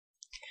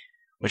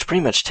which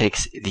pretty much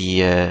takes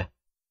the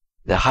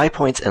high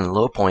points and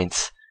low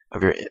points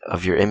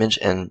of your image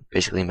and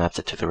basically maps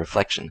it to the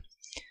reflection.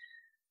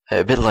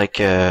 A bit like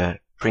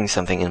putting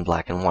something in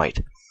black and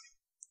white.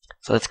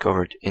 So let's go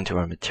over into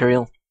our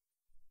material.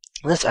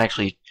 Let's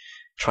actually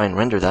try and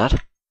render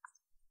that.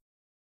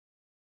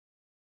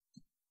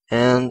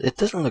 And it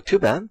doesn't look too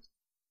bad.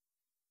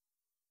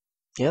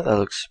 Yeah, that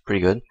looks pretty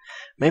good.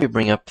 Maybe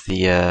bring up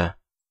the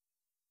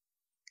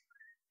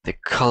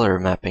color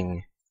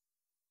mapping.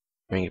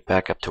 Bring it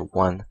back up to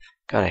 1.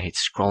 God, I hate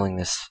scrolling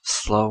this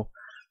slow.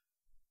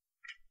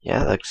 Yeah,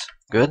 that looks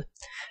good.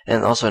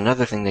 And also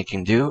another thing they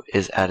can do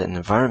is add an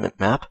environment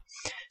map.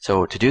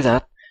 So to do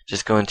that,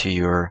 just go into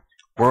your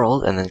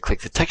world and then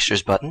click the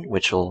textures button,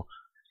 which will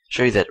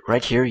show you that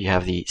right here you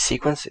have the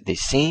sequence, the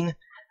scene,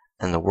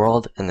 and the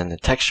world, and then the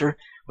texture,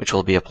 which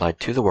will be applied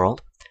to the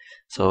world.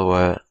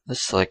 So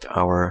let's select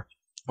our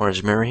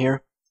orange mirror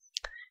here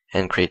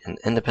and create an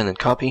independent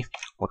copy.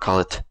 We'll call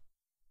it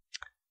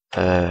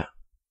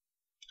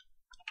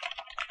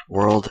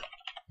world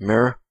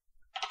mirror,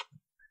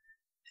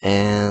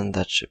 and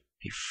that should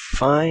be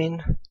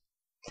fine.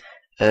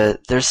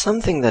 There's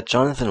something that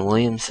Jonathan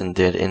Williamson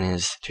did in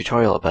his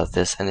tutorial about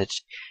this, and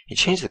he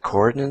changed the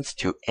coordinates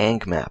to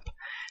angmap.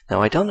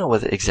 Now I don't know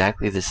what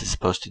exactly this is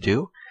supposed to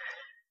do,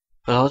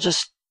 but I'll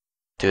just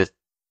do it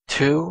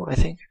too, I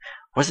think.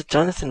 Was it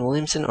Jonathan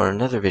Williamson or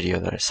another video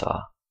that I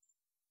saw?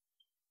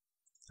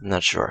 I'm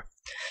not sure.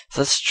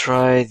 So let's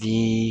try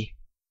the...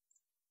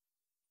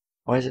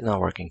 Why is it not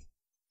working?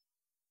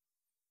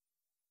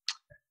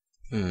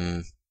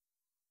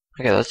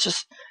 Okay, let's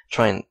just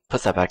try and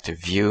put that back to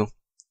view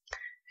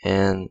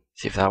and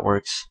see if that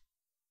works.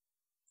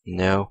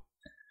 No.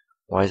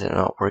 Why is it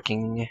not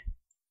working?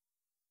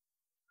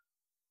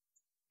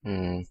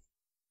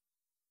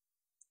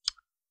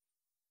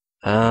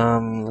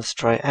 Let's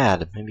try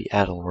add. Maybe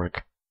add will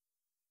work.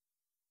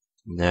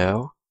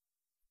 No.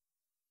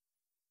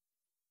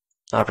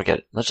 Oh, forget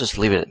it. Let's just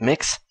leave it at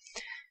mix.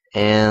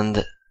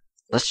 And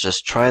let's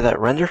just try that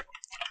render.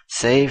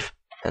 Save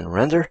and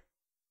render.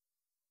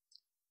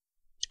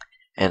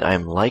 And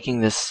I'm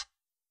liking this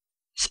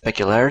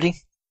specularity.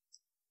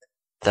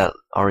 That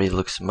already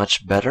looks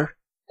much better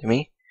to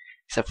me,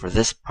 except for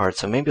this part.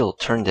 So maybe I'll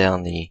turn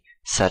down the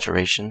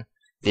saturation.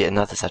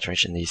 Not the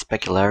saturation, the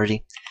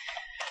specularity.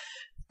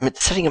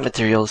 Setting up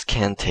materials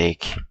can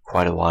take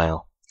quite a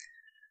while.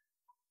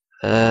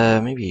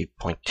 Maybe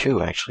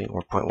 0.2 actually,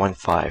 or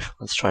 0.15.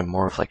 Let's try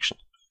more reflection.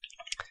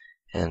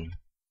 And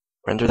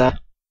render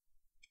that.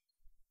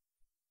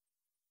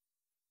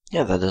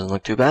 Yeah, that doesn't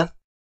look too bad.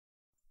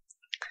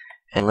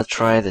 And let's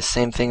try the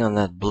same thing on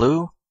that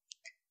blue.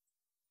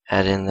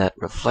 Add in that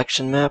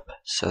reflection map.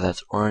 So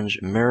that's orange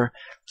mirror.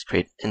 Let's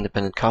create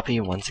independent copy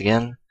once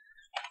again,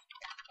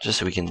 just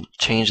so we can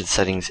change the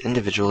settings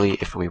individually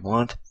if we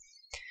want.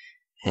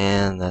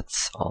 And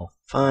that's all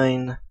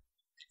fine.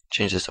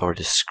 Change this over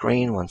to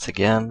screen once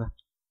again.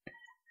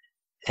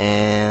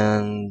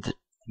 And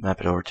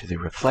map it over to the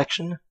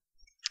reflection.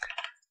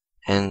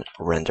 And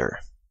render.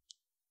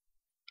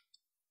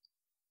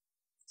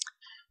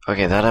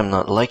 Okay, that I'm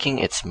not liking.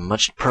 It's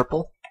much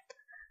purple.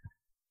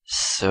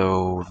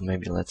 So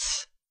maybe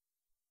let's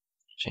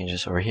change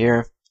this over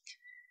here.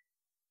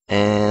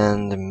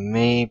 And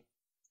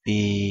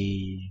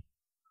maybe...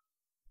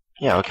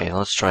 Yeah, okay,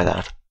 let's try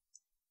that.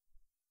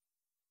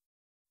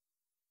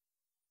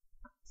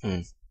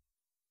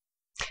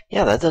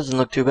 Yeah, that doesn't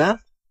look too bad.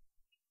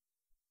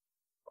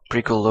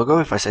 Pretty cool logo,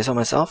 if I say so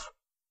myself.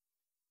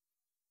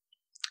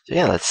 So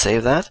yeah, let's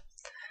save that.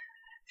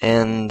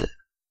 And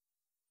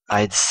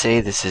I'd say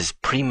this is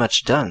pretty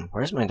much done.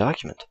 Where's my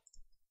document?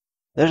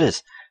 There it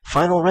is.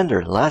 Final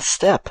render, last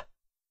step.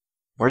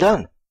 We're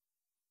done.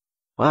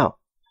 Wow.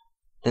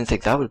 Didn't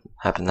think that would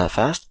happen that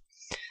fast.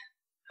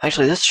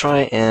 Actually, let's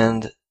try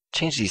and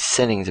change these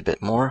settings a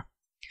bit more.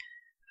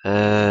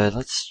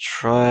 Let's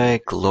try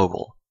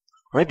global.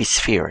 Or maybe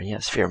sphere. Yeah,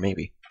 sphere,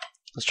 maybe.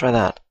 Let's try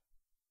that.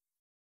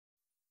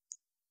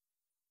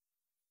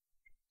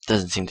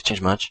 Doesn't seem to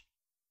change much.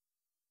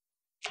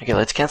 Okay,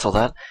 let's cancel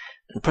that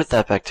and put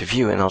that back to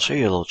view, and I'll show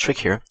you a little trick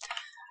here.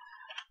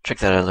 Trick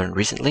that I learned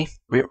recently.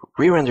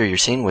 Re-render your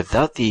scene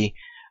without the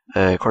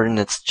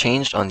coordinates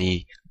changed on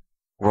the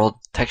world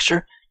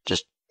texture.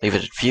 Just leave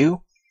it at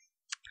view,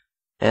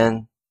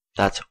 and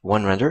that's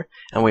one render,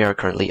 and we are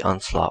currently on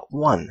slot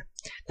 1.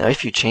 Now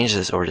if you change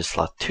this over to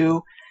slot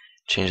 2,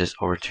 change this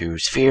over to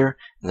sphere,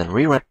 and then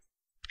re-render,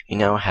 you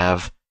now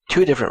have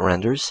 2 different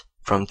renders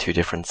from 2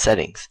 different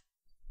settings.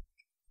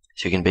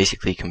 So you can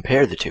basically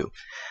compare the 2.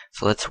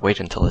 So let's wait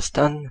until it's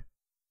done,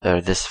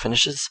 this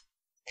finishes,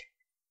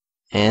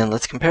 and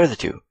let's compare the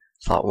 2.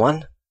 Slot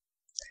 1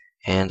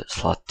 and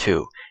slot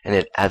 2. And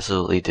it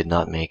absolutely did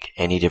not make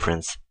any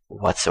difference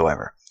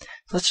whatsoever.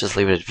 So let's just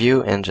leave it at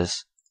view and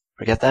just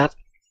forget that.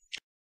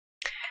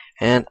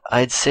 And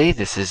I'd say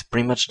this is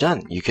pretty much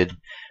done. You could,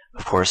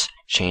 of course,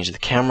 change the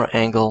camera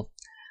angle,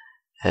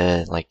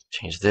 like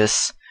change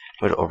this,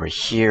 put it over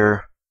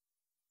here.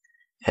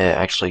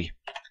 Actually,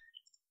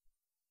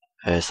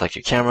 select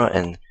your camera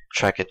and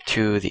track it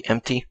to the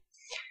empty.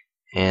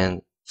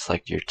 and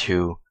select your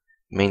two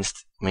main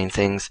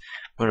things.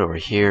 Move it over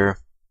here,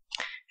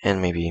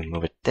 and maybe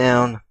move it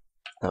down.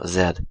 No,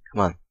 Z.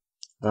 Come on,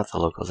 not the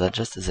local Z,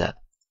 just the Z.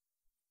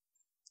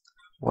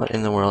 What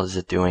in the world is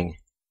it doing?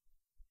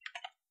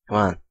 Come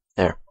on,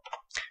 there.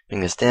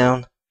 Bring this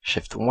down,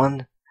 Shift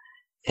 1,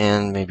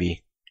 and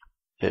maybe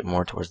a bit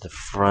more towards the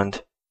front,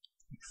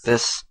 like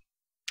this.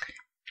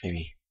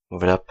 Maybe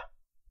move it up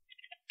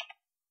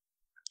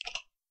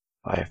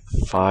by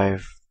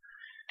 5.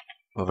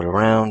 Move it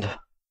around.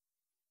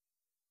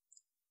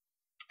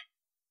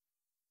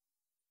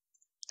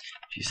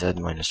 GZ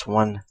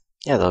 -1.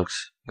 Yeah, that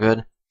looks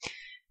good.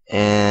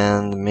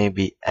 And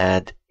maybe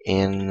add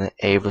in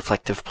a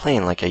reflective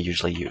plane like I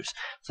usually use.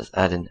 So let's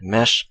add in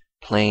mesh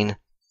plane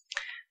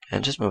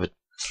and just move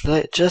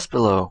it just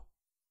below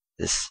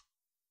this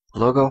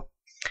logo,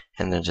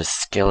 and then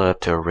just scale it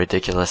up to a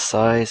ridiculous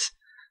size,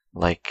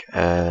 like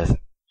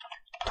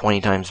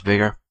 20 times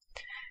bigger,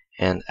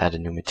 and add a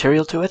new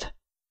material to it.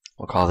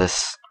 We'll call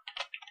this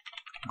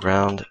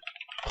ground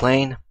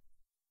plane,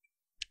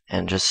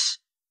 and just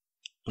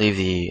leave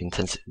the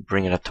intensity,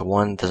 bring it up to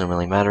 1, doesn't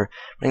really matter.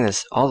 Bring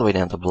this all the way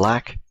down to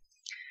black.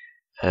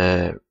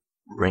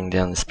 Bring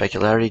down the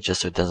specularity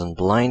just so it doesn't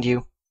blind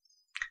you.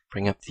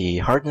 Bring up the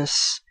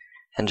hardness,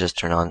 and just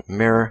turn on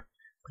mirror.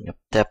 Bring up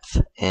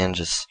depth, and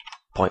just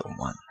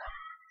 0.1.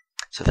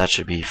 So that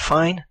should be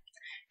fine.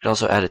 You can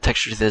also add a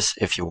texture to this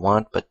if you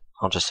want, but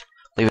I'll just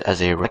leave it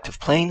as a reflective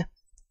plane.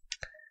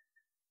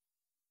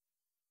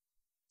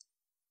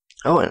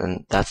 Oh,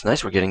 and that's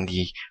nice. We're getting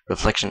the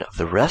reflection of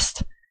the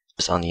rest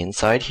just on the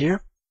inside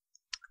here.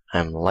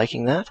 I'm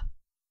liking that.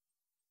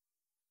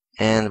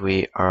 And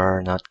we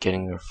are not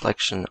getting the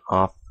reflection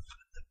off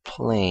the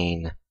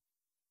plane.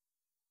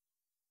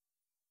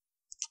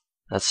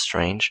 That's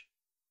strange.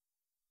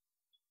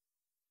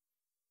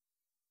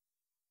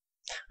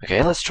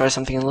 Okay, let's try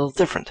something a little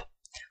different.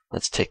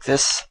 Let's take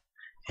this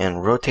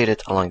and rotate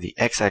it along the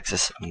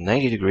x-axis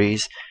 90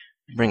 degrees.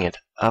 Bring it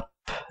up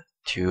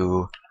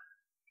to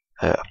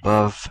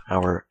above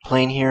our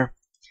plane here.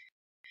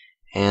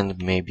 And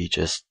maybe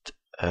just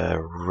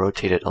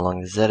rotate it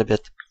along the Z a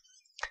bit.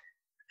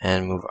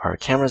 And move our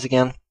cameras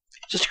again.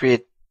 Just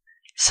create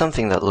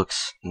something that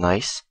looks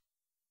nice.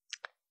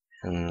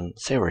 And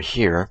say we're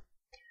here.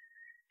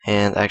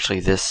 And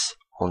actually this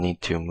will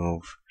need to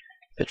move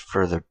a bit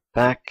further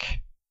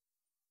back,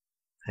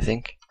 I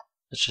think.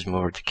 Let's just move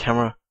over to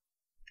camera.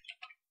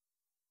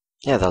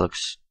 Yeah, that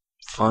looks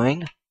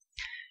fine.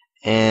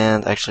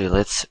 And actually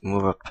let's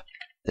move up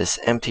this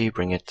empty,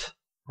 bring it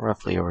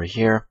roughly over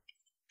here,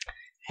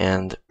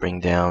 and bring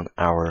down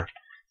our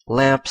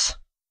lamps,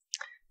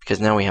 because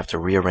now we have to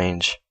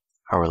rearrange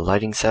our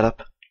lighting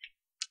setup.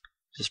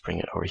 Just bring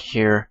it over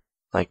here,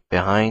 like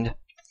behind,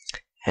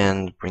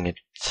 and bring it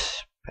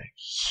back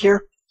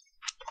here.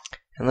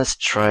 And let's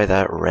try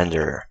that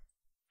render.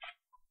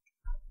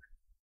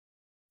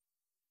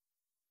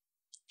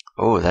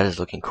 Oh, that is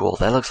looking cool.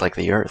 That looks like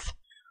the Earth.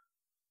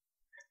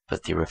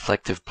 But the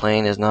reflective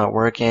plane is not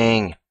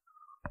working.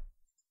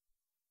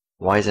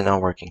 Why is it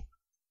not working?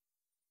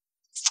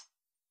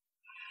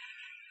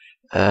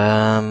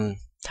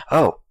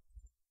 Oh.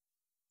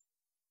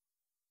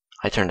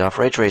 I turned off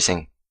ray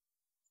tracing.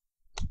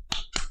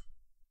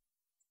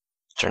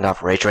 Turned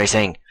off ray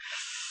tracing.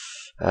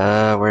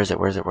 Where is it?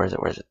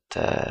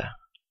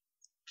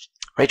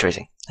 Ray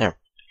tracing. There.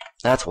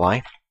 That's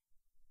why.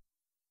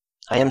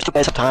 I am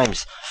stupid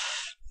sometimes.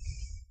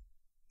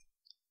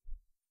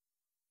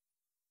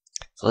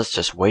 So let's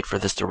just wait for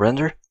this to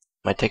render.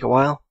 Might take a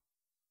while.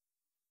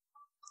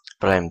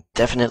 But I'm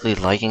definitely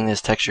liking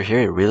this texture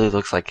here. It really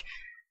looks like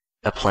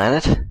a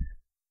planet.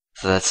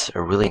 So that's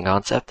a really good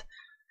concept.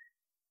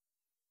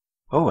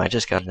 Oh, I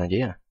just got an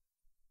idea.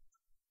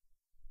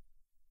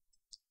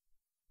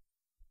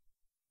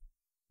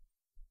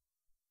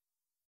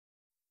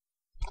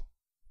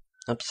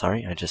 Oops,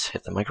 sorry, I just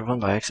hit the microphone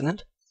by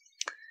accident.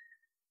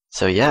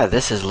 So yeah,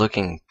 this is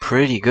looking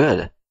pretty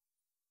good.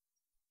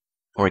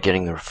 We're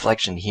getting the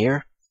reflection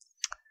here.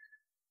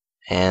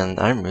 And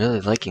I'm really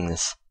liking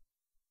this.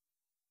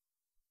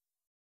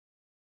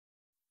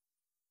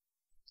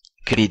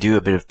 Could he do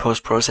a bit of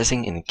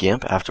post-processing in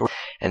GIMP afterward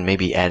and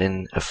maybe add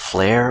in a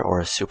flare or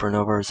a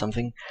supernova or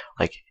something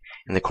like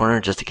in the corner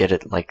just to get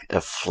it like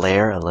a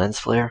flare, a lens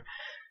flare?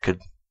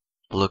 Could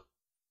look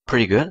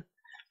pretty good.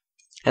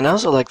 And I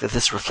also like that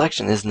this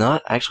reflection is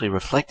not actually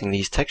reflecting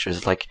these textures.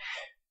 It's like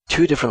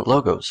two different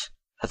logos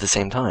at the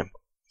same time.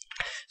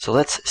 So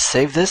let's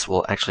save this.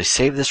 We'll actually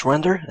save this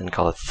render and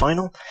call it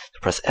final. So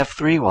press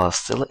F3 while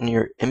still in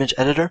your image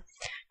editor.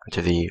 Go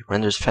to the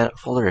renders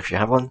folder if you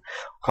have one.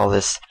 Call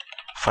this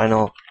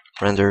final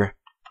render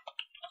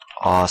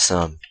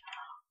awesome.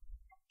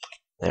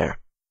 There.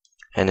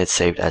 And it's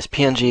saved as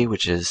PNG,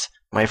 which is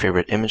my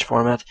favorite image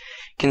format.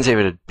 You can save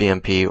it as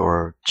BMP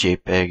or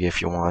JPEG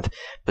if you want,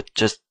 but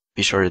just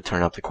be sure to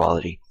turn up the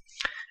quality.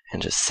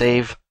 And just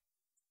save.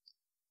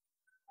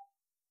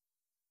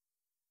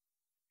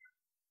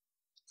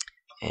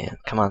 And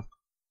come on.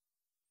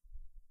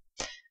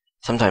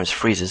 Sometimes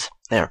freezes.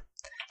 There.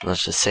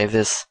 Let's just save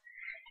this.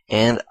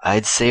 And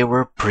I'd say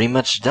we're pretty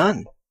much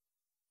done.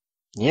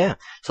 Yeah,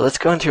 so let's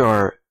go into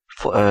our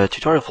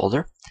tutorial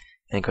folder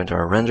and go into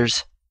our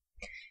renders.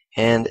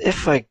 And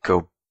if I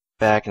go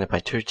back into my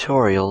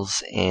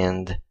tutorials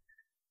and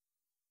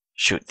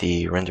shoot,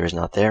 the render is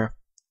not there.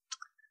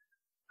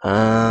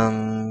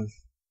 Yeah,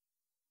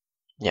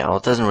 well,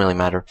 it doesn't really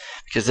matter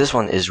because this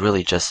one is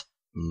really just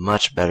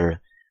much better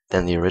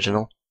than the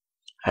original.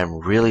 I'm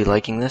really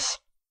liking this.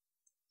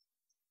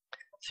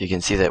 So you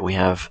can see that we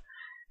have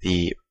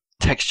the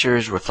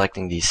textures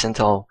reflecting the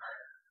Cintal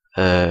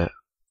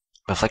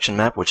reflection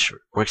map, which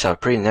works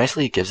out pretty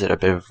nicely. It gives it a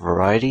bit of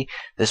variety.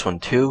 This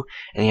one too.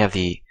 And you have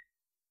the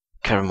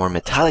kind of more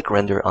metallic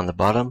render on the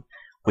bottom,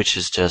 which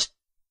is just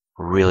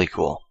really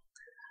cool.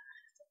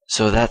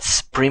 So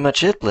that's pretty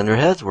much it,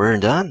 Blenderheads. We're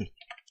done.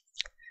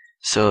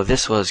 So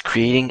this was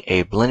creating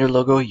a Blender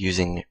logo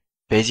using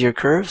Bezier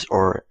curves,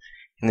 or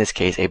in this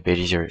case a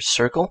Bezier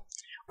circle,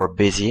 or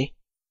Bezier.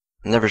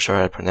 I'm never sure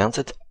how to pronounce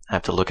it. I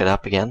have to look it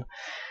up again.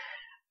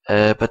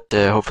 But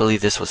hopefully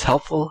this was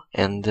helpful,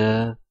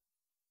 and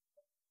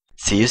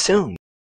see you soon.